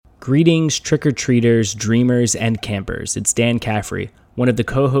Greetings, trick-or-treaters, dreamers, and campers. It's Dan Caffrey, one of the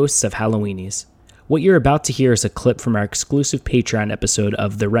co-hosts of Halloweenies. What you're about to hear is a clip from our exclusive Patreon episode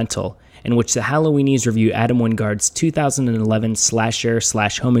of The Rental, in which the Halloweenies review Adam Wingard's 2011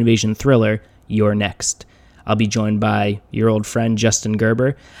 slasher/home invasion thriller, You're Next. I'll be joined by your old friend Justin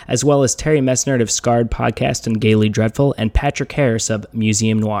Gerber, as well as Terry Messner of Scarred Podcast and Gaily Dreadful, and Patrick Harris of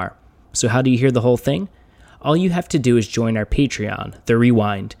Museum Noir. So how do you hear the whole thing? All you have to do is join our Patreon, The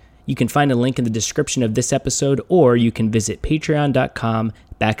Rewind. You can find a link in the description of this episode, or you can visit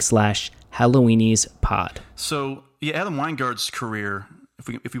patreon.com/HalloweeniesPod. So, yeah, Adam Wingard's career,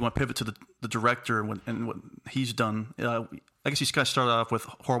 if we want to pivot to the director and what he's done, I guess he's kind of started off with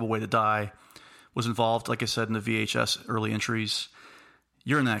Horrible Way to Die, was involved, like I said, in the VHS early entries.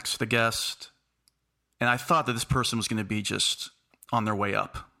 You're Next, The Guest, and I thought that this person was going to be just on their way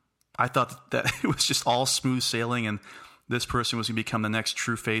up. I thought that it was just all smooth sailing, and this person was going to become the next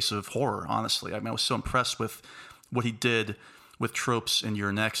true face of horror, honestly. I mean, I was so impressed with what he did with tropes in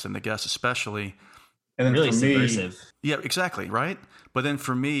You're Next and The Guest especially. And then really for me, subversive. Yeah, exactly, right? But then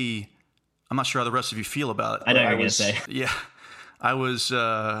for me, I'm not sure how the rest of you feel about it. I know what you're going to say. Yeah, I was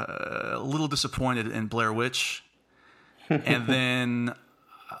a little disappointed in Blair Witch, and then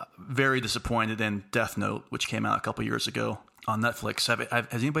very disappointed in Death Note, which came out a couple years ago on Netflix. Has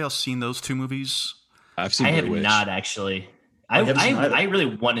anybody else seen those two movies? I've seen I Blair have Witch. not actually. I really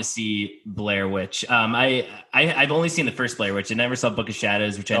want to see Blair Witch. I've only seen the first Blair Witch. I never saw Book of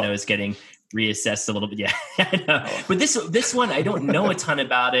Shadows, which I know is getting reassessed a little bit. Yeah, I know. But this one, I don't know a ton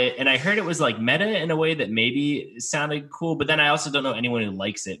about it, and I heard it was like meta in a way that maybe sounded cool. But then I also don't know anyone who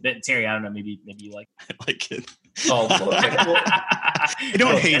likes it. But Terry, I don't know. Maybe you like it. I like it. Oh, okay. I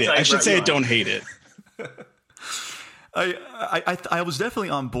don't hate it. I should say I don't hate it. I was definitely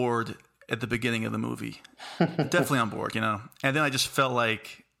on board at the beginning of the movie. Definitely on board, and then I just felt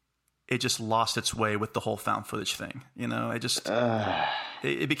like it just lost its way with the whole found footage thing.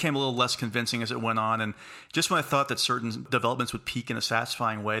 It became a little less convincing as it went on. And just when I thought that certain developments would peak in a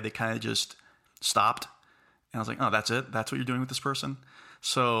satisfying way, they kind of just stopped. And I was like, oh, that's it? That's what you're doing with this person?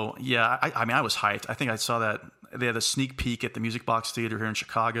 So, yeah, I mean, I was hyped. I think I saw that they had a sneak peek at the Music Box Theater here in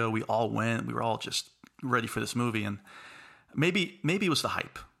Chicago. We all went. We were all just ready for this movie. And maybe it was the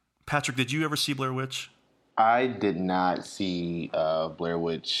hype. Patrick, did you ever see Blair Witch? I did not see Blair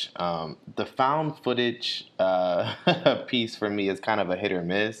Witch. The found footage piece for me is kind of a hit or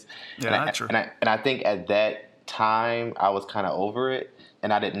miss. Yeah, that's true. And I think at that time I was kind of over it,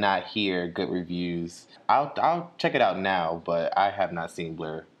 and I did not hear good reviews. I'll check it out now, but I have not seen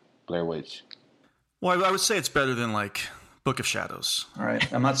Blair Witch. Well, I would say it's better than like Book of Shadows. All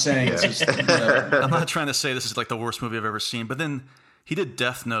right. I'm not saying it's just whatever. I'm not trying to say this is like the worst movie I've ever seen, but then he did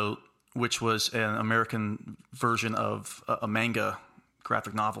Death Note, which was an American version of a manga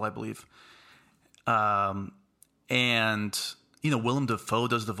graphic novel, I believe. And, Willem Dafoe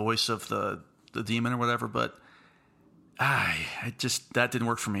does the voice of the demon or whatever, but that didn't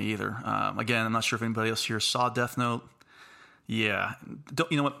work for me either. Again, I'm not sure if anybody else here saw Death Note. Yeah.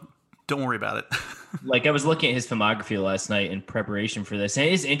 You know what? Don't worry about it. Like, I was looking at his filmography last night in preparation for this, and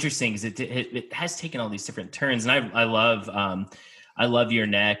it is interesting because it has taken all these different turns, and I love You're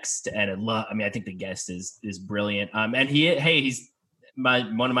Next, and I think The Guest is brilliant. And he's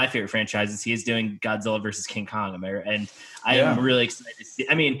one of my favorite franchises. He is doing Godzilla versus King Kong, and I am really excited to see.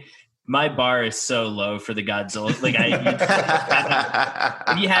 I mean, my bar is so low for the Godzilla. Like, if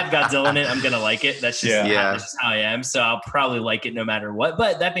you have Godzilla in it, I'm gonna like it. That's just how I am. So I'll probably like it no matter what.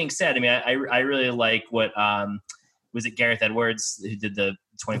 But that being said, I mean, I really like what was it Gareth Edwards who did the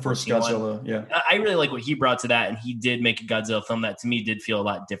 2014 Godzilla, one? yeah. I really like what he brought to that, and he did make a Godzilla film that to me did feel a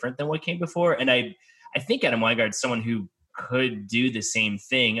lot different than what came before. And I think Adam Wingard's someone who could do the same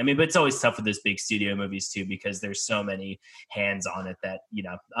thing. I mean, but it's always tough with those big studio movies too, because there's so many hands on it that,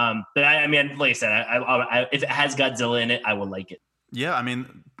 but I mean, like I said, I if it has Godzilla in it, I will like it. Yeah. I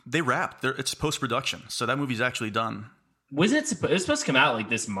mean, they wrapped. It's post-production. So that movie's actually done. It was supposed to come out like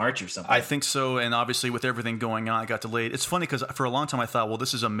this March or something. I think so. And obviously with everything going on, it got delayed. It's funny because for a long time I thought, well,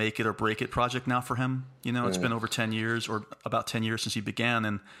 this is a make it or break it project now for him. It's been over 10 years or about 10 years since he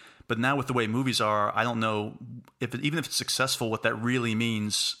began. But now with the way movies are, I don't know even if it's successful, what that really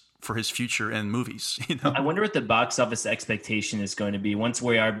means for his future in movies. I wonder what the box office expectation is going to be once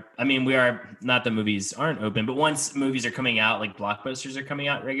we are not that movies aren't open, but once movies are coming out, like blockbusters are coming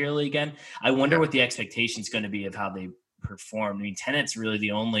out regularly again, I wonder what the expectation is going to be of how they perform. I mean, Tenet's really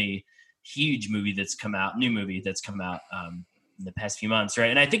the only huge movie that's come out in the past few months, right?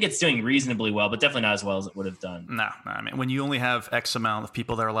 And I think it's doing reasonably well, but definitely not as well as it would have done. No, I mean, when you only have X amount of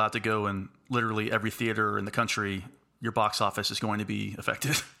people that are allowed to go in literally every theater in the country, your box office is going to be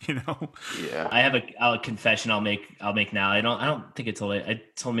affected. Yeah. I have a confession I'll make now. I don't think I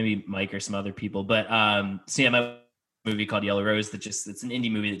told maybe Mike or some other people, but so yeah, my movie called Yellow Rose it's an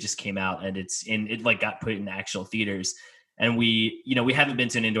indie movie that just came out, and it like got put in actual theaters. And we haven't been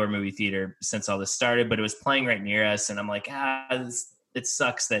to an indoor movie theater since all this started, but it was playing right near us, and I'm like, it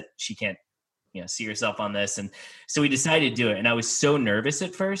sucks that she can't see herself on this. And so we decided to do it. And I was so nervous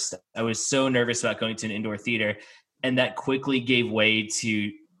at first. I was so nervous about going to an indoor theater. And that quickly gave way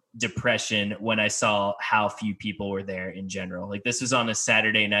to depression when I saw how few people were there in general. Like, this was on a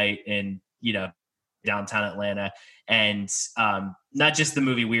Saturday night in, downtown Atlanta. And not just the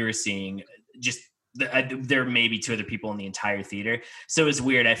movie we were seeing, just there may be 2 other people in the entire theater. So it was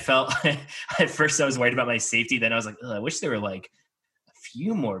weird. I felt at first I was worried about my safety. Then I was like, I wish there were like a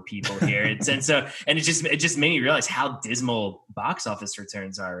few more people here. And it just made me realize how dismal box office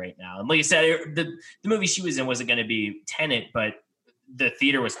returns are right now. And like I said, the movie she was in wasn't going to be Tenet, but the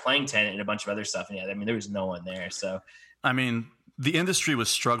theater was playing Tenet and a bunch of other stuff. And there was no one there. So, the industry was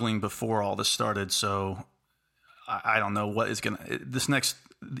struggling before all this started. So I don't know what is going to,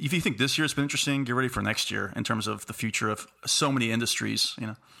 if you think this year has been interesting, get ready for next year in terms of the future of so many industries,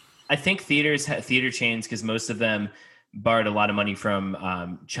 I think theater chains, because most of them borrowed a lot of money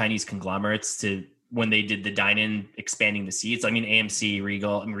from Chinese conglomerates when they did the dine-in, expanding the seats. AMC,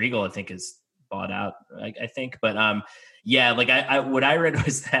 Regal, I think is bought out, I think. But yeah, like what I read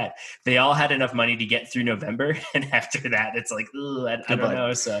was that they all had enough money to get through November. And after that, it's like, I don't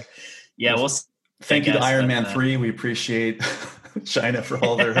know. So yeah, we'll see. Thank you to Iron Man 3. We appreciate China for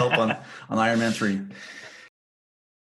all their help on Iron Man 3.